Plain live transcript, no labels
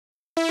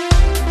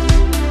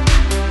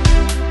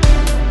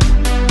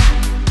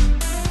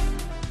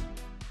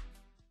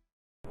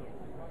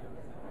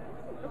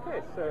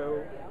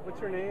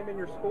in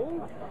your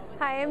school?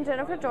 Hi, I'm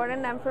Jennifer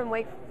Jordan. I'm from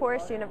Wake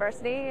Forest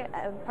University.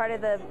 I'm part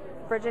of the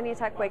Virginia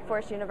Tech Wake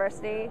Forest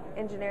University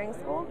Engineering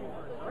School.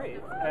 Great.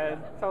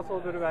 And tell us a little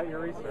bit about your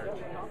research.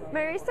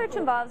 My research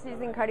involves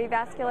using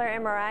cardiovascular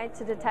MRI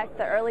to detect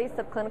the early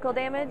subclinical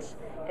damage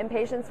in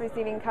patients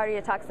receiving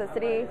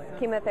cardiotoxicity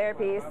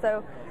chemotherapy.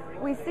 So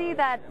we see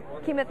that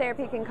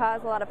chemotherapy can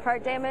cause a lot of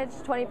heart damage.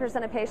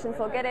 20% of patients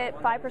will get it,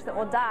 5%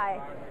 will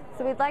die.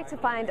 So we'd like to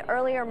find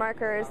earlier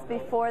markers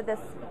before this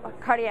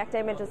cardiac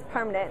damage is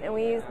permanent, and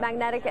we use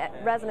magnetic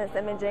resonance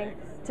imaging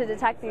to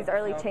detect these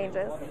early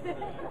changes.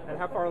 And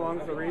how far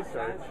along is the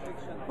research?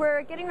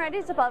 We're getting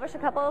ready to publish a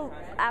couple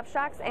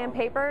abstracts and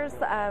papers,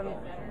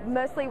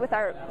 mostly with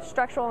our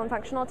structural and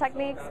functional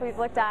techniques. We've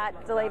looked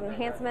at delayed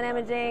enhancement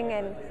imaging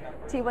and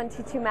T1,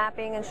 T2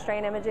 mapping and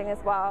strain imaging as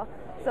well.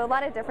 So a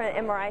lot of different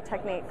MRI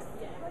techniques.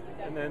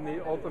 And then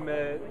the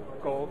ultimate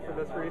goal for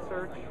this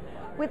research?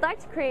 We'd like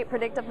to create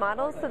predictive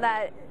models so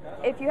that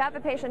if you have a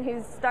patient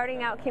who's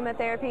starting out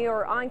chemotherapy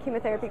or on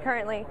chemotherapy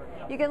currently,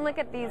 you can look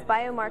at these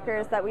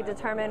biomarkers that we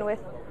determine with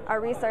our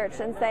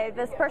research and say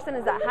this person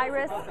is at high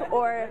risk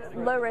or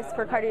low risk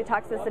for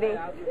cardiotoxicity,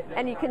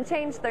 and you can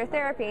change their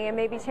therapy and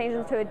maybe change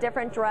them to a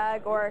different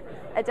drug or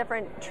a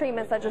different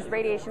treatment such as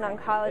radiation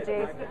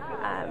oncology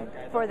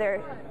for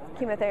their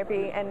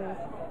chemotherapy and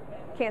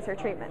cancer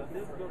treatment.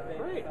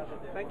 Great.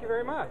 Thank you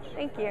very much.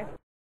 Thank you.